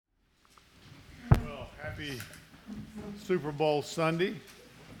Happy Super Bowl Sunday.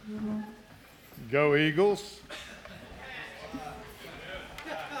 Go Eagles.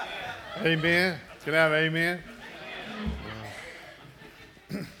 Amen. Can I have amen?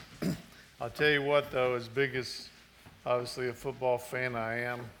 I'll tell you what, though, as big as obviously a football fan I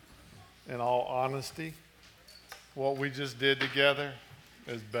am, in all honesty, what we just did together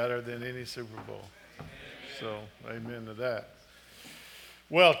is better than any Super Bowl. So, amen to that.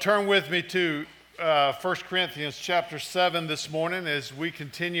 Well, turn with me to 1 Corinthians chapter 7 this morning as we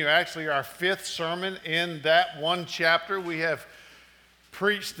continue actually our fifth sermon in that one chapter. We have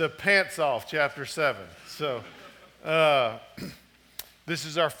preached the pants off chapter 7. So this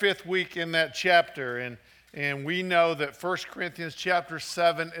is our fifth week in that chapter, and we know that 1 Corinthians chapter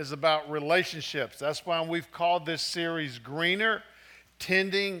 7 is about relationships. That's why we've called this series Greener,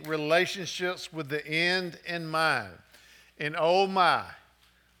 Tending Relationships with the End in Mind. And oh my,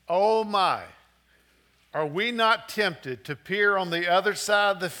 are we not tempted to peer on the other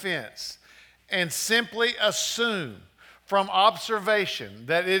side of the fence and simply assume from observation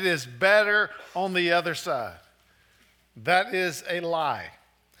that it is better on the other side? That is a lie.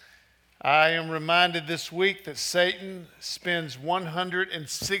 I am reminded this week that Satan spends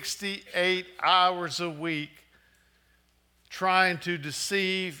 168 hours a week trying to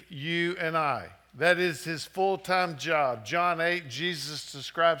deceive you and I. That is his full-time job. John 8, Jesus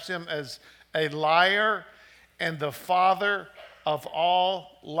describes him as a liar and the father of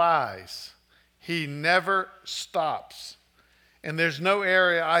all lies. He never stops. And there's no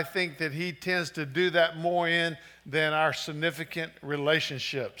area I think that he tends to do that more in than our significant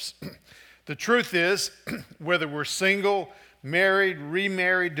relationships. The truth is, whether we're single, married,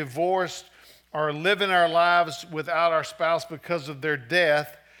 remarried, divorced, or living our lives without our spouse because of their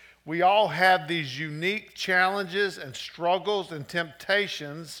death, we all have these unique challenges and struggles and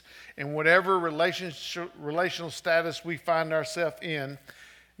temptations in whatever relational status we find ourselves in.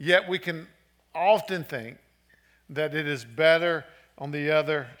 Yet we can often think that it is better on the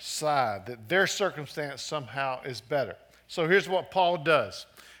other side, that their circumstance somehow is better. So here's what Paul does.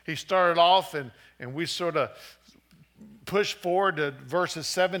 He started off, and we sort of push forward to verses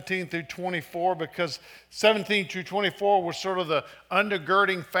 17 through 24, because 17 through 24 was sort of the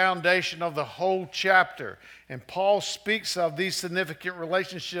undergirding foundation of the whole chapter. And Paul speaks of these significant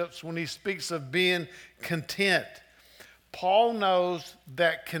relationships when he speaks of being content. Paul knows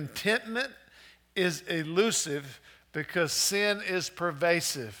that contentment is elusive because sin is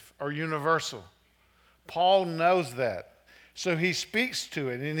pervasive or universal. Paul knows that. So he speaks to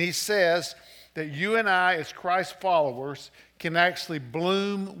it, and he says that you and I, as Christ followers, can actually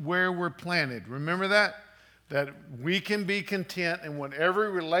bloom where we're planted. Remember that? That we can be content in whatever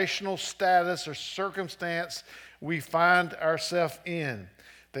relational status or circumstance we find ourselves in.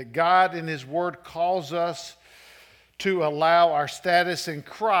 That God in his word calls us to allow our status in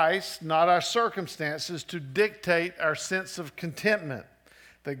Christ, not our circumstances, to dictate our sense of contentment.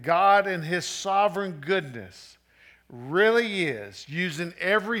 That God in his sovereign goodness really is using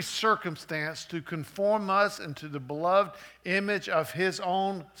every circumstance to conform us into the beloved image of his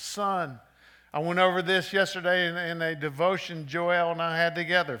own Son. I went over this yesterday in a devotion Joel and I had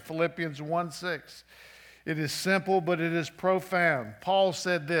together, Philippians 1:6. It is simple, but it is profound. Paul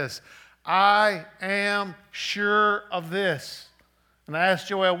said this, I am sure of this. And I asked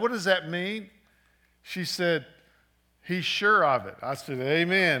Joel, what does that mean? She said, he's sure of it. I said,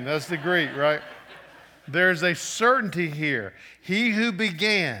 amen. That's the Greek, right? There's a certainty here. He who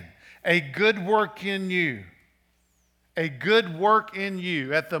began a good work in you,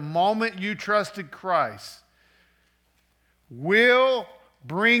 at the moment you trusted Christ, will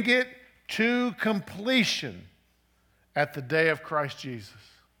bring it to completion at the day of Christ Jesus.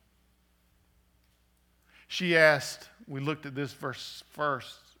 She asked, we looked at this verse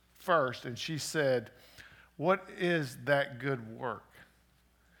first, and she said, what is that good work?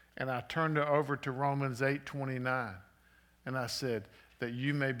 And I turned it over to Romans 8:29, and I said, that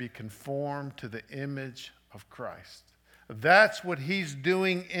you may be conformed to the image of Christ. That's what he's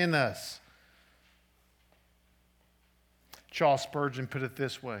doing in us. Charles Spurgeon put it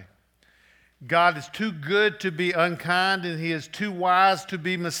this way, God is too good to be unkind, and he is too wise to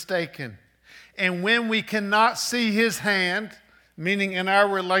be mistaken. And when we cannot see his hand, meaning in our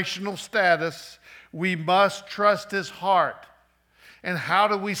relational status, we must trust his heart. And how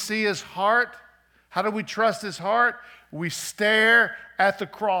do we see his heart? How do we trust his heart? We stare at the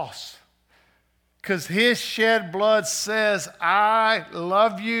cross. Because his shed blood says, I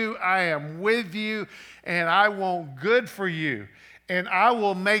love you, I am with you, and I want good for you. And I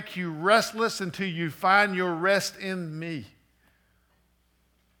will make you restless until you find your rest in me.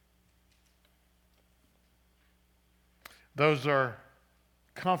 Those are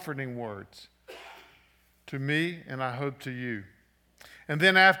comforting words to me, and I hope to you. And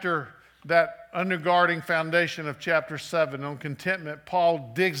then after that undergirding foundation of chapter 7 on contentment, Paul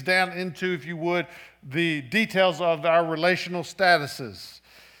digs down into, if you would, the details of our relational statuses.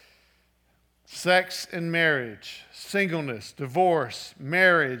 Sex and marriage, singleness, divorce,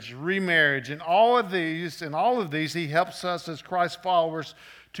 marriage, remarriage, and all of these, he helps us as Christ followers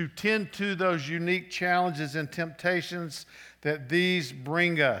to tend to those unique challenges and temptations that these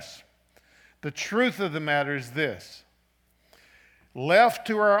bring us. The truth of the matter is this: left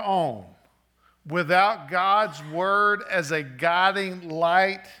to our own, without God's word as a guiding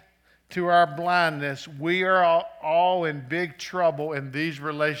light to our blindness, we are all in big trouble in these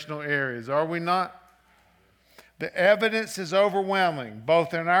relational areas, are we not? The evidence is overwhelming,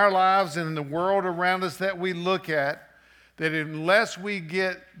 both in our lives and in the world around us that we look at, that unless we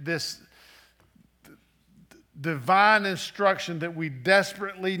get this divine instruction that we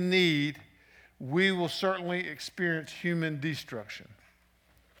desperately need, we will certainly experience human destruction.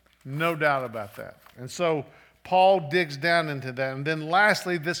 No doubt about that. And so Paul digs down into that. And then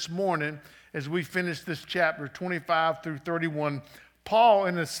lastly, this morning, as we finish this chapter 25 through 31, Paul,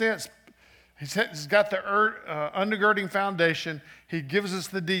 in a sense, he's got the undergirding foundation. He gives us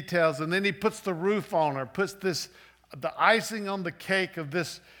the details, and then he puts the roof on, or puts the icing on the cake of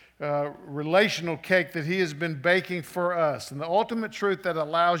this relational cake that he has been baking for us. And the ultimate truth that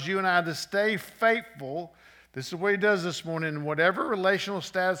allows you and I to stay faithful, this is what he does this morning, in whatever relational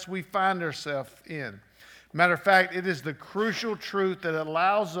status we find ourselves in. Matter of fact, it is the crucial truth that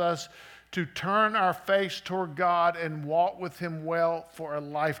allows us to turn our face toward God and walk with him well for a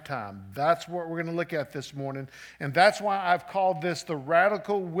lifetime. That's what we're going to look at this morning. And that's why I've called this the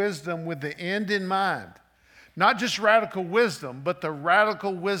radical wisdom with the end in mind. Not just radical wisdom, but the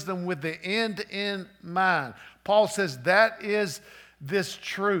radical wisdom with the end in mind. Paul says that is this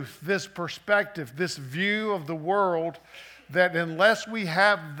truth, this perspective, this view of the world, that unless we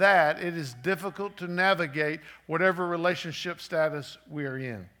have that, it is difficult to navigate whatever relationship status we are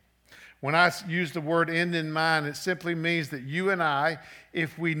in. When I use the word end in mind, it simply means that you and I,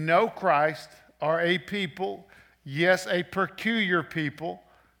 if we know Christ, are a people, yes, a peculiar people.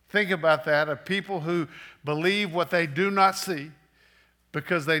 Think about that, a people who believe what they do not see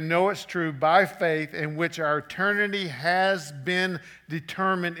because they know it's true by faith, in which our eternity has been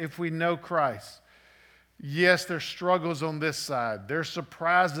determined if we know Christ. Yes, there's struggles on this side. There's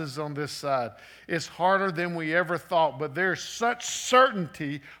surprises on this side. It's harder than we ever thought, but there's such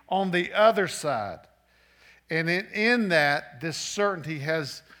certainty on the other side. And in that, this certainty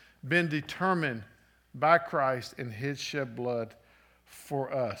has been determined by Christ in his shed blood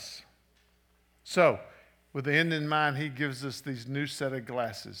for us. So, with the end in mind, he gives us these new set of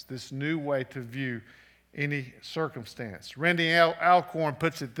glasses, this new way to view any circumstance. Randy Alcorn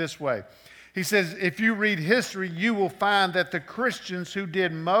puts it this way. He says, if you read history, you will find that the Christians who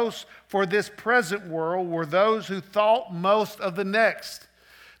did most for this present world were those who thought most of the next.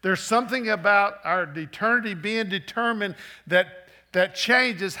 There's something about our eternity being determined that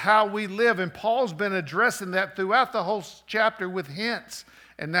changes how we live. And Paul's been addressing that throughout the whole chapter with hints.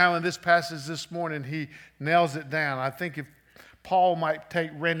 And now in this passage this morning, he nails it down. I think if Paul might take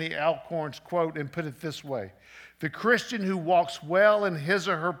Randy Alcorn's quote and put it this way: the Christian who walks well in his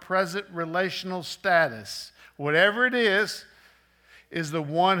or her present relational status, whatever it is the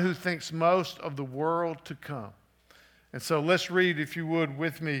one who thinks most of the world to come. And so let's read, if you would,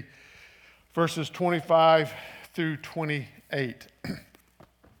 with me, verses 25 through 28.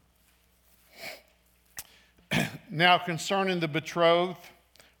 Now concerning the betrothed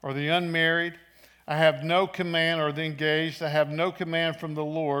or the unmarried, I have no command, or the engaged, I have no command from the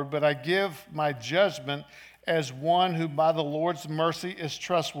Lord, but I give my judgment as one who by the Lord's mercy is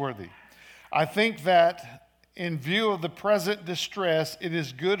trustworthy. I think that in view of the present distress, it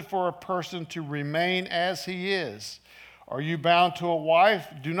is good for a person to remain as he is. Are you bound to a wife?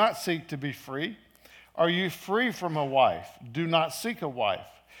 Do not seek to be free. Are you free from a wife? Do not seek a wife.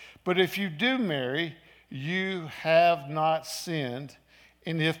 But if you do marry, you have not sinned.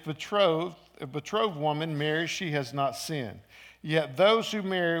 And if a betrothed woman marries, she has not sinned. Yet those who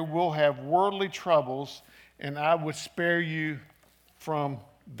marry will have worldly troubles, and I would spare you from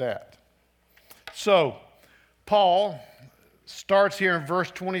that. So, Paul starts here in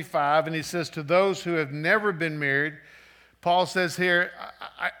verse 25, and he says, to those who have never been married, Paul says here,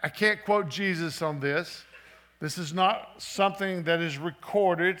 I can't quote Jesus on this. This is not something that is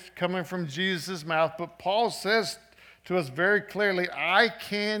recorded coming from Jesus' mouth, but Paul says to us very clearly, I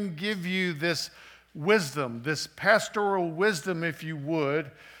can give you this wisdom, this pastoral wisdom, if you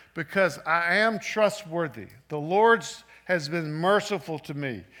would, because I am trustworthy. The Lord has been merciful to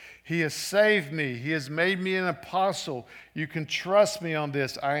me. He has saved me. He has made me an apostle. You can trust me on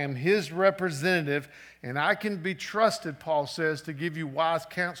this. I am his representative, and I can be trusted, Paul says, to give you wise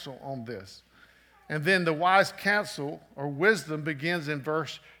counsel on this. And then the wise counsel or wisdom begins in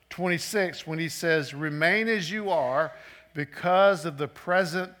verse 26 when he says, remain as you are because of the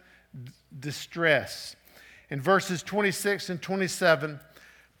present distress. In verses 26 and 27,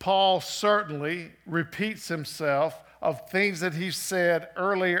 Paul certainly repeats himself of things that he said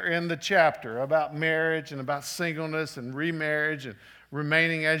earlier in the chapter about marriage and about singleness and remarriage and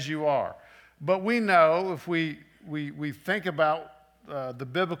remaining as you are. But we know if we think about the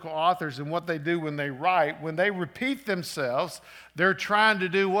biblical authors and what they do when they write, when they repeat themselves, they're trying to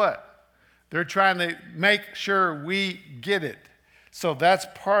do what? They're trying to make sure we get it. So that's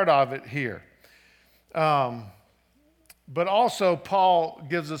part of it here. But also, Paul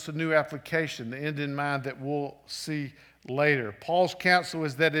gives us a new application, the end in mind that we'll see later. Paul's counsel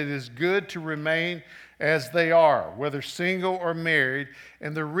is that it is good to remain as they are, whether single or married.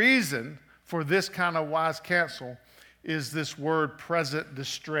 And the reason for this kind of wise counsel is this word present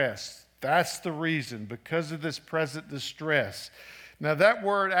distress. That's the reason, because of this present distress. Now, that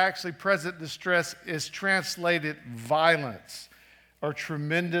word actually, present distress, is translated violence or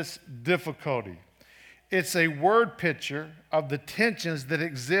tremendous difficulty. It's a word picture of the tensions that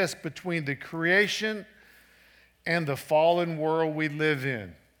exist between the creation and the fallen world we live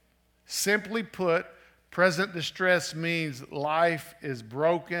in. Simply put, present distress means life is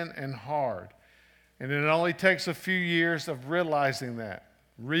broken and hard. And it only takes a few years of realizing that.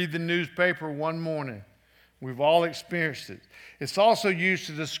 Read the newspaper one morning. We've all experienced it. It's also used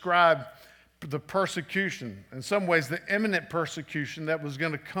to describe the persecution, in some ways the imminent persecution that was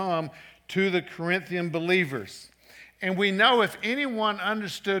going to come to the Corinthian believers. And we know if anyone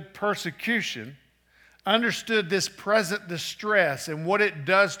understood persecution, understood this present distress and what it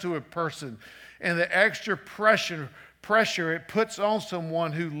does to a person and the extra pressure it puts on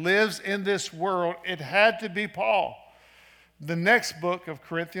someone who lives in this world, it had to be Paul. The next book of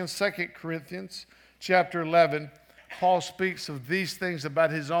Corinthians, 2 Corinthians, chapter 11, Paul speaks of these things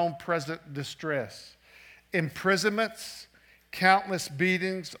about his own present distress. Imprisonments, countless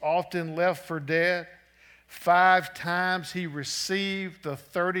beatings, often left for dead. 5 times he received the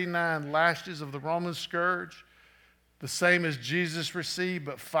 39 lashes of the Roman scourge, the same as Jesus received,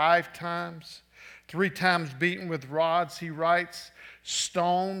 but 5 times. 3 times beaten with rods, he writes,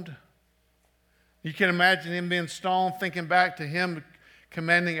 stoned. You can imagine him being stoned, thinking back to him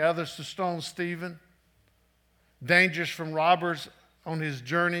commanding others to stone Stephen. Dangers from robbers on his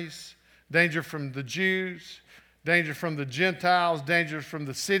journeys, danger from the Jews, danger from the Gentiles, danger from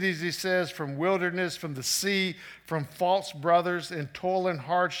the cities, he says, from wilderness, from the sea, from false brothers, in toil and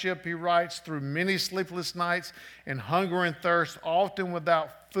hardship, he writes, through many sleepless nights, and hunger and thirst, often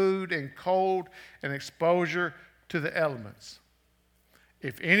without food and cold and exposure to the elements.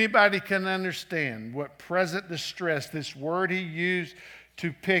 If anybody can understand what present distress, this word he used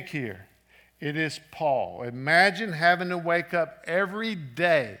to pick here, it is Paul. Imagine having to wake up every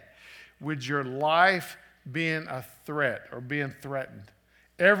day with your life being a threat or being threatened.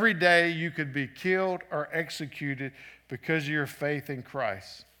 Every day you could be killed or executed because of your faith in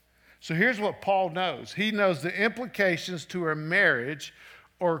Christ. So here's what Paul knows. He knows the implications to a marriage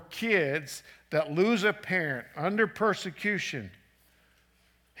or kids that lose a parent under persecution.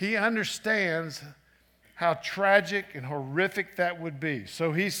 He understands how tragic and horrific that would be.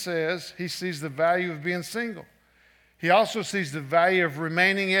 So he says he sees the value of being single. He also sees the value of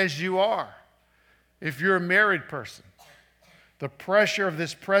remaining as you are. If you're a married person, the pressure of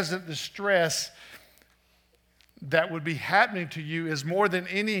this present distress that would be happening to you is more than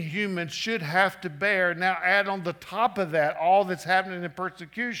any human should have to bear. Now add on the top of that all that's happening in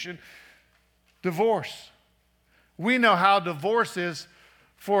persecution, divorce. We know how divorce is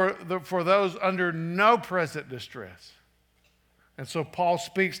for those under no present distress. And so Paul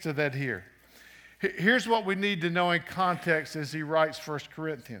speaks to that here. Here's what we need to know in context as he writes 1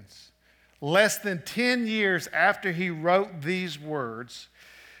 Corinthians. Less than 10 years after he wrote these words,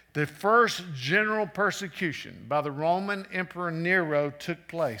 the first general persecution by the Roman Emperor Nero took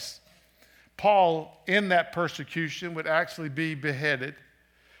place. Paul, in that persecution, would actually be beheaded.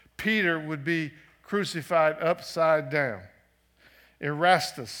 Peter would be crucified upside down.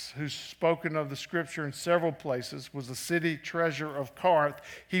 Erastus, who's spoken of the scripture in several places, was the city treasurer of Corinth.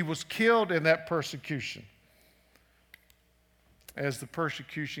 He was killed in that persecution as the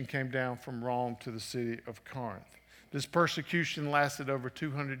persecution came down from Rome to the city of Corinth. This persecution lasted over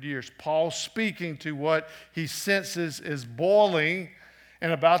 200 years. Paul speaking to what he senses is boiling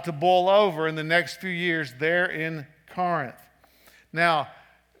and about to boil over in the next few years there in Corinth. Now,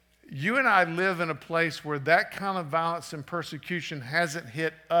 you and I live in a place where that kind of violence and persecution hasn't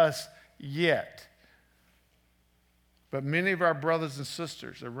hit us yet. But many of our brothers and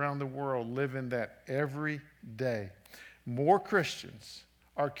sisters around the world live in that every day. More Christians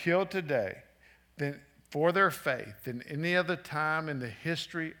are killed today for their faith than any other time in the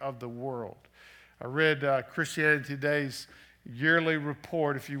history of the world. I read Christianity Today's yearly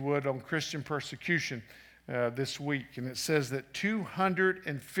report, if you would, on Christian persecution this week. And it says that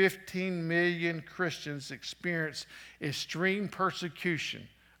 215 million Christians experience extreme persecution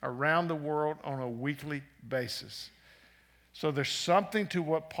around the world on a weekly basis. So there's something to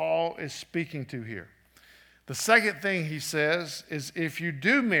what Paul is speaking to here. The second thing he says is if you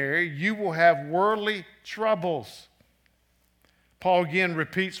do marry, you will have worldly troubles. Paul again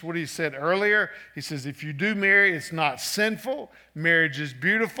repeats what he said earlier. He says, if you do marry, it's not sinful. Marriage is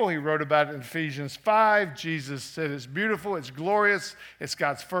beautiful. He wrote about it in Ephesians 5. Jesus said it's beautiful, it's glorious, it's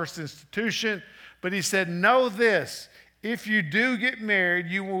God's first institution. But he said, know this, if you do get married,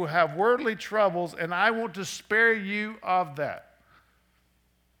 you will have worldly troubles, and I want to spare you of that.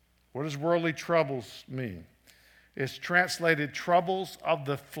 What does worldly troubles mean? It's translated troubles of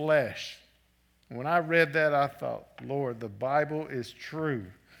the flesh. When I read that, I thought, Lord, the Bible is true.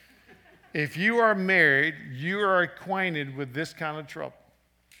 If you are married, you are acquainted with this kind of trouble.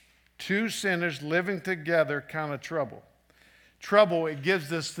 Two sinners living together kind of trouble. Trouble, it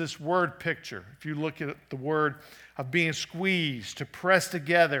gives us this word picture. If you look at the word of being squeezed, to press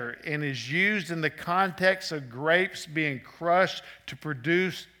together, and is used in the context of grapes being crushed to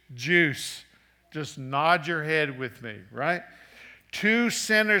produce juice. Just nod your head with me, right? Two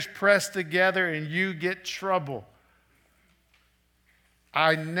sinners pressed together and you get trouble.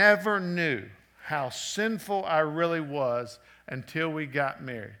 I never knew how sinful I really was until we got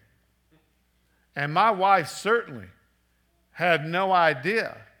married. And my wife certainly had no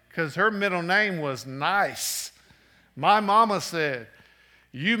idea because her middle name was Nice. My mama said,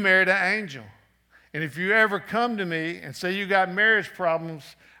 you married an angel. And if you ever come to me and say you got marriage problems,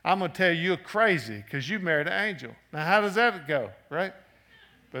 I'm going to tell you you're crazy because you married an angel. Now, how does that go, right?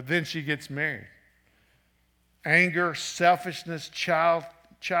 But then she gets married. Anger, selfishness,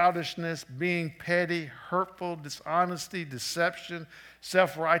 childishness, being petty, hurtful, dishonesty, deception,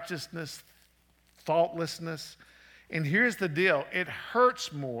 self-righteousness, thoughtlessness. And here's the deal. It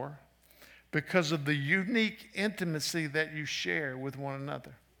hurts more because of the unique intimacy that you share with one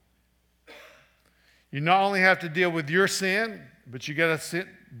another. You not only have to deal with your sin, but you got to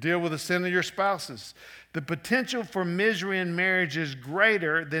deal with the sin of your spouses. The potential for misery in marriage is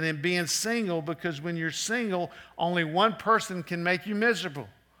greater than in being single because when you're single, only one person can make you miserable.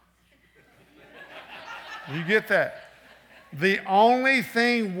 You get that? The only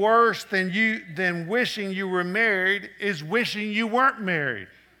thing worse than wishing you were married is wishing you weren't married.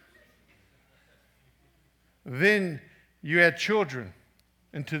 Then you add children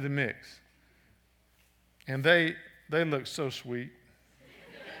into the mix. And they look so sweet.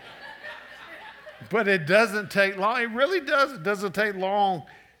 But it doesn't take long. It really does. It doesn't take long.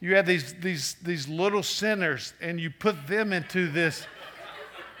 You have these little sinners, and you put them into this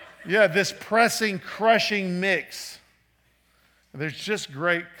pressing, crushing mix. There's just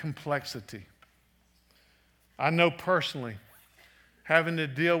great complexity. I know personally, having to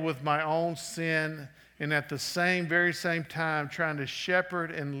deal with my own sin and at the very same time trying to shepherd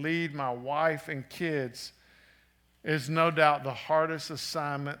and lead my wife and kids is no doubt the hardest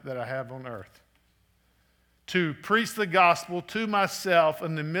assignment that I have on earth. To preach the gospel to myself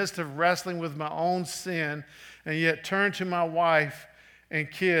in the midst of wrestling with my own sin and yet turn to my wife and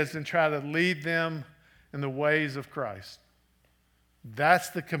kids and try to lead them in the ways of Christ. That's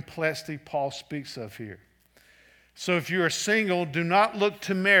the complexity Paul speaks of here. So if you are single, do not look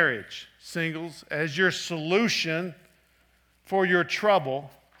to marriage, singles, as your solution for your trouble,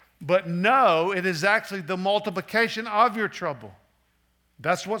 but know it is actually the multiplication of your trouble.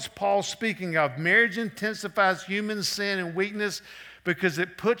 That's what Paul's speaking of. Marriage intensifies human sin and weakness because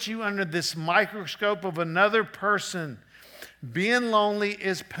it puts you under this microscope of another person. Being lonely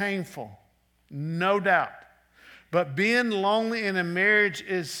is painful, no doubt. But being lonely in a marriage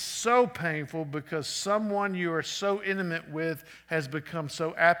is so painful because someone you are so intimate with has become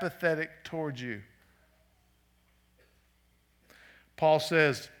so apathetic towards you. Paul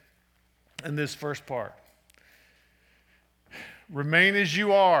says in this first part, remain as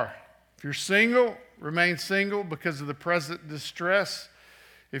you are. If you're single, remain single because of the present distress.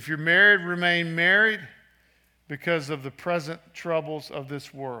 If you're married, remain married because of the present troubles of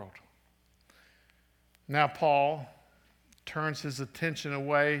this world. Now Paul turns his attention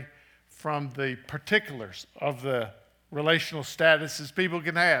away from the particulars of the relational statuses people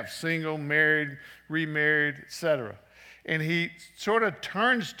can have: single, married, remarried, etc. And he sort of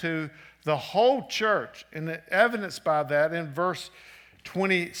turns to the whole church, and the evidence by that in verse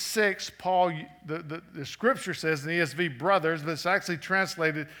 26, Paul, the scripture says in the ESV, brothers, but it's actually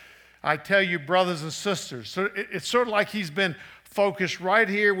translated, I tell you, brothers and sisters. So it's sort of like he's been focused right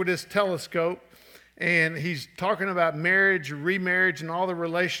here with his telescope, and he's talking about marriage, remarriage, and all the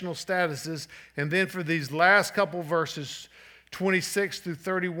relational statuses. And then for these last couple verses, 26 through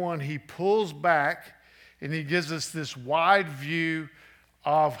 31, he pulls back and he gives us this wide view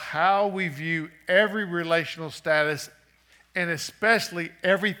of how we view every relational status, and especially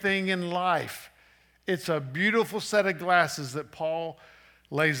everything in life. It's a beautiful set of glasses that Paul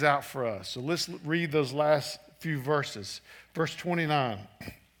lays out for us. So let's read those last few verses. Verse 29.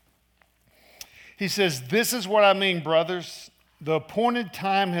 He says, "This is what I mean, brothers. The appointed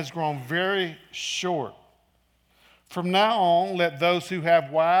time has grown very short. From now on, let those who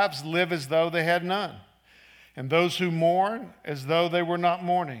have wives live as though they had none, and those who mourn as though they were not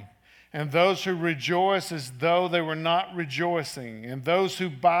mourning, and those who rejoice as though they were not rejoicing, and those who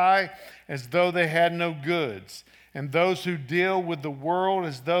buy as though they had no goods, and those who deal with the world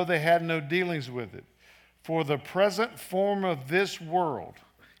as though they had no dealings with it. For the present form of this world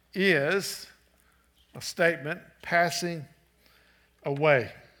is," a statement, "passing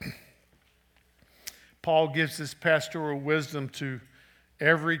away." Paul gives this pastoral wisdom to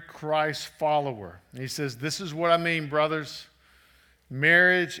every Christ follower. He says, "This is what I mean, brothers.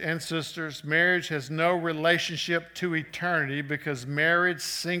 Marriage and sisters, marriage has no relationship to eternity, because marriage,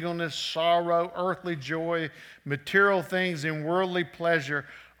 singleness, sorrow, earthly joy, material things, and worldly pleasure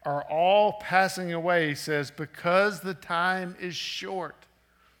are all passing away," he says, "because the time is short."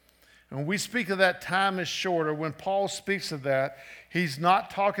 And when we speak of that time is short, or when Paul speaks of that, he's not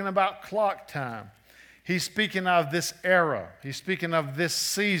talking about clock time. He's speaking of this era. He's speaking of this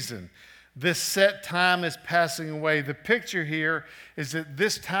season. This set time is passing away. The picture here is that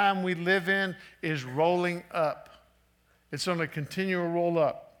this time we live in is rolling up. It's on a continual roll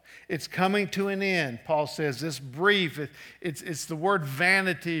up. It's coming to an end, Paul says. This brief, it's the word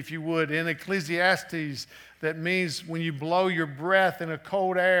vanity, if you would, in Ecclesiastes. That means when you blow your breath in a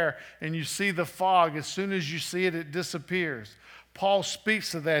cold air and you see the fog, as soon as you see it, it disappears. Paul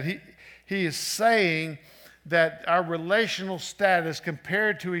speaks of that. He is saying that our relational status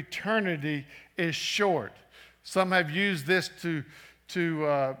compared to eternity is short. Some have used this to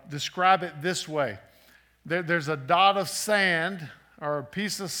describe it this way. There's a dot of sand or a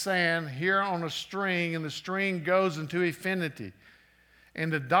piece of sand here on a string, and the string goes into infinity.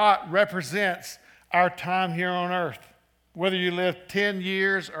 And the dot represents our time here on earth, whether you live 10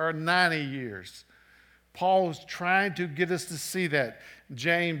 years or 90 years. Paul is trying to get us to see that.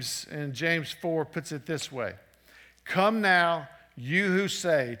 James 4 puts it this way: "Come now, you who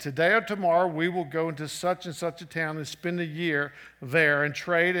say, today or tomorrow we will go into such and such a town and spend a year there and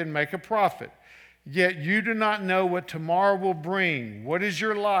trade and make a profit. Yet you do not know what tomorrow will bring. What is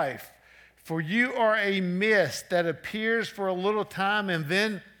your life? For you are a mist that appears for a little time and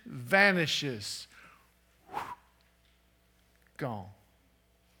then vanishes." Gone.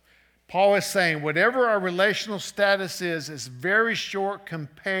 Paul is saying whatever our relational status is very short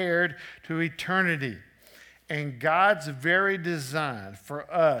compared to eternity. And God's very design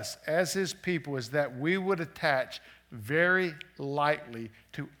for us as his people is that we would attach very lightly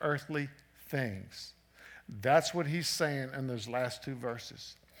to earthly things. That's what he's saying in those last two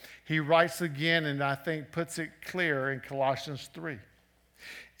verses. He writes again, and I think puts it clear in Colossians 3.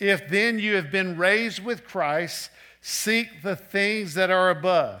 "If then you have been raised with Christ, seek the things that are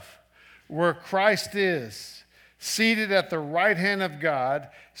above, where Christ is, seated at the right hand of God.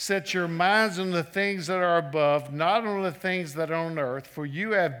 Set your minds on the things that are above, not on the things that are on earth, for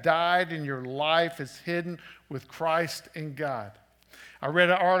you have died and your life is hidden with Christ in God." I read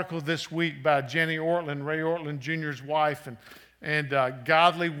an article this week by Jenny Ortland, Ray Ortland Jr.'s wife, and a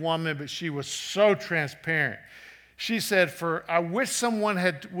godly woman, but she was so transparent. She said, "I wish someone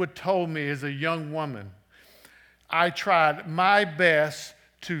would told me as a young woman, I tried my best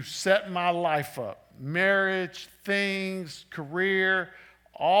to set my life up. Marriage, things, career,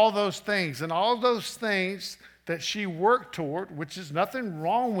 all those things. And all those things that she worked toward, which is nothing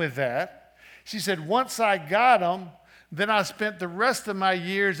wrong with that." She said, "Once I got them, then I spent the rest of my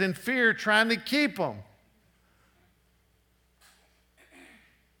years in fear trying to keep them."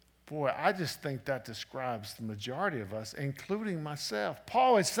 Boy, I just think that describes the majority of us, including myself.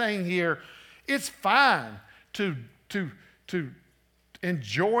 Paul is saying here, it's fine to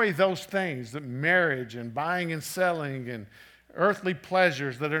enjoy those things, that marriage and buying and selling and earthly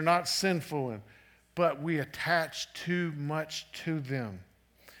pleasures that are not sinful. but we attach too much to them.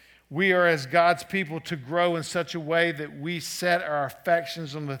 We are, as God's people, to grow in such a way that we set our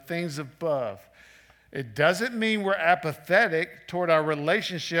affections on the things above. It doesn't mean we're apathetic toward our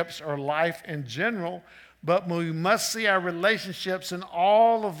relationships or life in general, but we must see our relationships in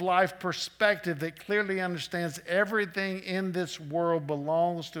all of life perspective that clearly understands everything in this world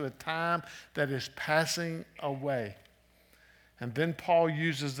belongs to a time that is passing away. And then Paul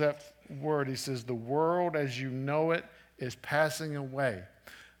uses that word. He says, the world as you know it is passing away.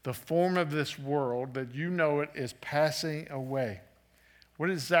 The form of this world that you know it is passing away.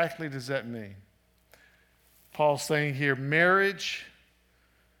 What exactly does that mean? Paul's saying here, marriage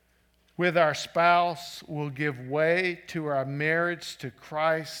with our spouse will give way to our marriage to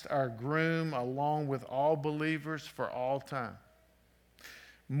Christ, our groom, along with all believers for all time.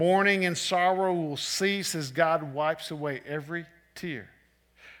 Mourning and sorrow will cease as God wipes away every tear.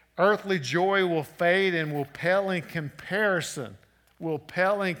 Earthly joy will fade and will pale in comparison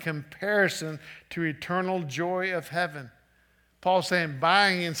to eternal joy of heaven. Paul's saying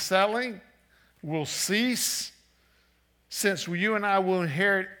buying and selling will cease, since you and I will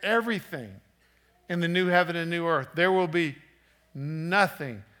inherit everything in the new heaven and new earth. There will be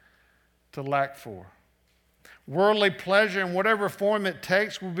nothing to lack for. Worldly pleasure, in whatever form it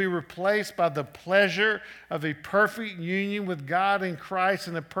takes, will be replaced by the pleasure of a perfect union with God in Christ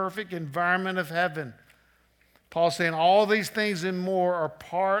in the perfect environment of heaven. Paul's saying all these things and more are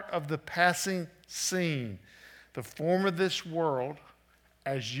part of the passing scene. The form of this world,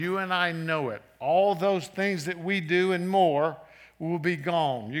 as you and I know it, all those things that we do and more will be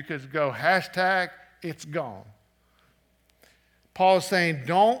gone. You could go hashtag, it's gone. Paul is saying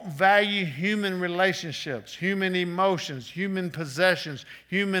don't value human relationships, human emotions, human possessions,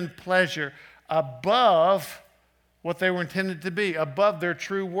 human pleasure above what they were intended to be, above their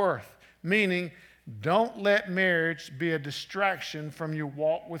true worth. Meaning, don't let marriage be a distraction from your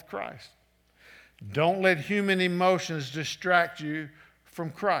walk with Christ. Don't let human emotions distract you from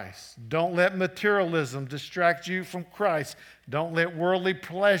Christ. Don't let materialism distract you from Christ. Don't let worldly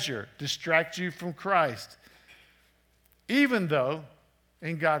pleasure distract you from Christ. Even though,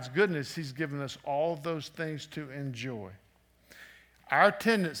 in God's goodness, He's given us all those things to enjoy. Our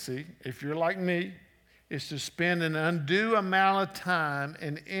tendency, if you're like me, is to spend an undue amount of time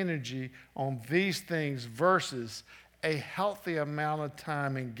and energy on these things versus a healthy amount of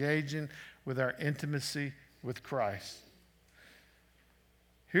time engaging with our intimacy with Christ.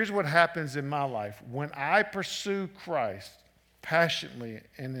 Here's what happens in my life. When I pursue Christ passionately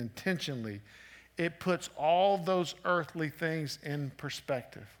and intentionally, it puts all those earthly things in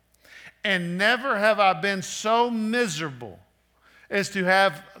perspective. And never have I been so miserable as to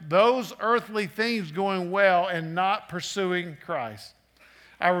have those earthly things going well and not pursuing Christ.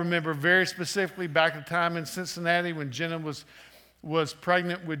 I remember very specifically back at the time in Cincinnati when Jenna was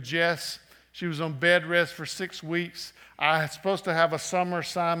pregnant with Jess. She was on bed rest for 6 weeks. I was supposed to have a summer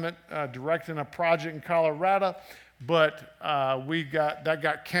assignment directing a project in Colorado, but that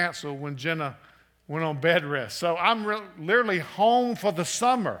got canceled when Jenna went on bed rest. So I'm literally home for the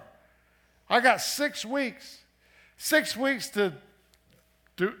summer. I got 6 weeks. 6 weeks to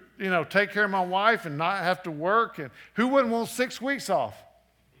take care of my wife and not have to work. And who wouldn't want 6 weeks off,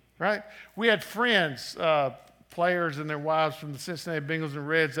 right? We had friends, players and their wives from the Cincinnati Bengals and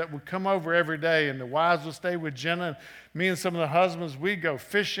Reds that would come over every day, and the wives would stay with Jenna. And me and some of the husbands, we'd go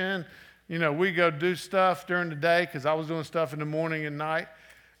fishing. We'd go do stuff during the day because I was doing stuff in the morning and night.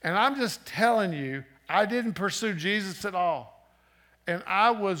 And I'm just telling you, I didn't pursue Jesus at all. And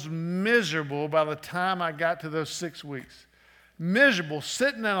I was miserable by the time I got to those 6 weeks. Miserable,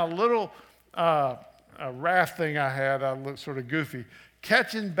 sitting in a little a raft thing I had. I looked sort of goofy,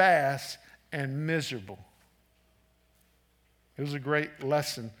 catching bass and miserable. It was a great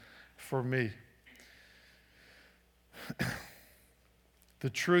lesson for me. The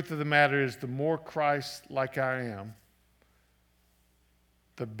truth of the matter is, the more Christ-like I am,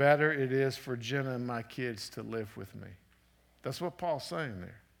 the better it is for Jenna and my kids to live with me. That's what Paul's saying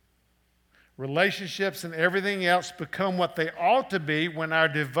there. Relationships and everything else become what they ought to be when our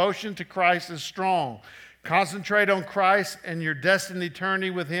devotion to Christ is strong. Concentrate on Christ and your destined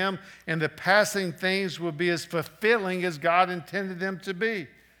eternity with Him, and the passing things will be as fulfilling as God intended them to be.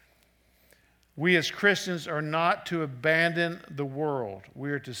 We as Christians are not to abandon the world.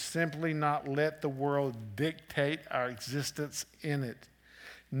 We are to simply not let the world dictate our existence in it.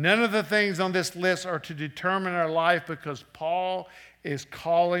 None of the things on this list are to determine our life, because Paul is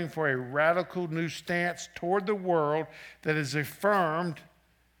calling for a radical new stance toward the world that is affirmed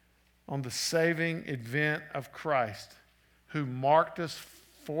on the saving event of Christ, who marked us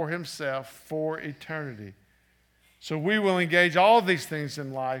for himself for eternity. So we will engage all these things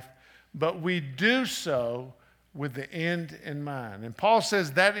in life, but we do so with the end in mind. And Paul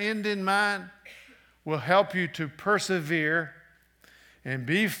says that end in mind will help you to persevere and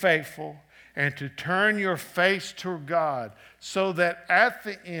be faithful and to turn your face to God, so that at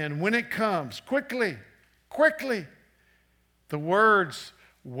the end, when it comes, quickly, the words,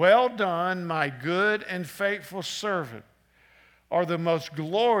 "Well done, my good and faithful servant," are the most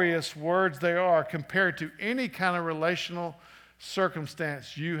glorious words they are compared to any kind of relational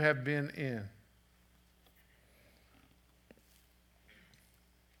circumstance you have been in.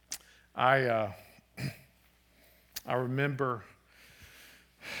 I remember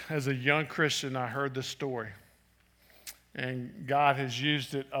as a young Christian, I heard this story. And God has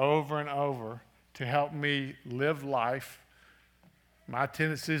used it over and over to help me live life. My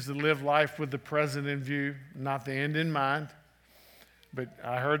tendency is to live life with the present in view, not the end in mind. But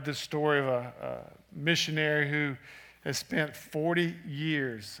I heard this story of a missionary who has spent 40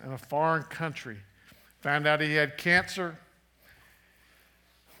 years in a foreign country, found out he had cancer,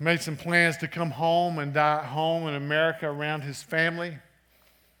 made some plans to come home and die at home in America around his family.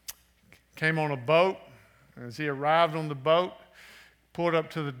 Came on a boat. As he arrived on the boat, pulled up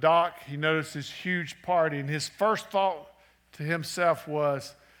to the dock, he noticed this huge party. And his first thought to himself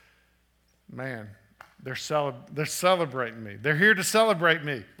was, man, they're celebrating me. They're here to celebrate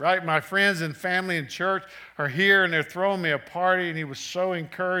me, right? My friends and family and church are here, and they're throwing me a party. And he was so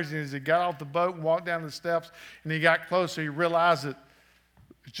encouraged. And as he got off the boat and walked down the steps, and he got closer, he realized that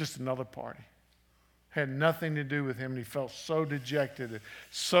it's just another party. Had nothing to do with him, and he felt so dejected and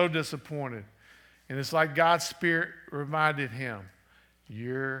so disappointed. And it's like God's Spirit reminded him,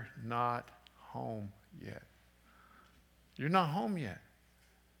 you're not home yet. You're not home yet.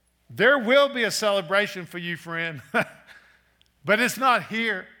 There will be a celebration for you, friend, but it's not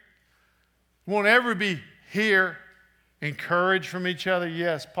here. It won't ever be here. Encourage from each other,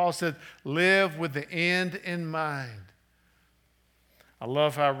 yes. Paul said, live with the end in mind. I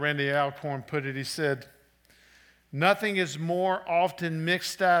love how Randy Alcorn put it. He said, nothing is more often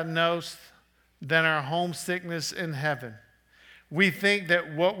misdiagnosed than our homesickness in heaven. We think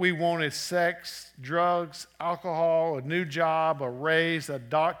that what we want is sex, drugs, alcohol, a new job, a raise, a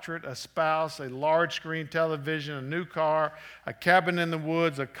doctorate, a spouse, a large screen television, a new car, a cabin in the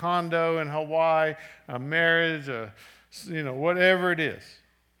woods, a condo in Hawaii, a marriage, whatever it is.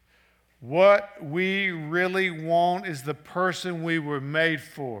 What we really want is the person we were made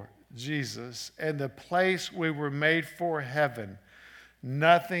for, Jesus, and the place we were made for, heaven.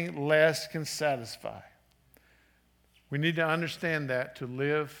 Nothing less can satisfy. We need to understand that to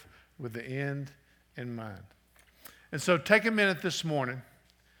live with the end in mind. And so take a minute this morning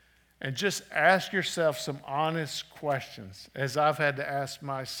and just ask yourself some honest questions, as I've had to ask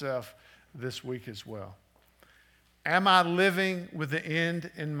myself this week as well. Am I living with the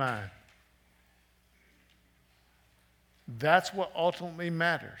end in mind? That's what ultimately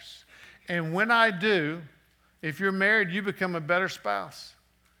matters. And when I do, if you're married, you become a better spouse.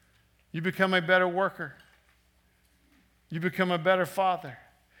 You become a better worker. You become a better father.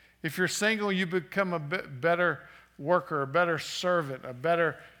 If you're single, you become a better worker, a better servant, a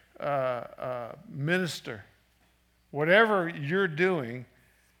better minister. Whatever you're doing,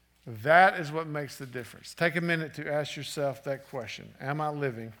 that is what makes the difference. Take a minute to ask yourself that question. Am I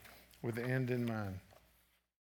living with the end in mind?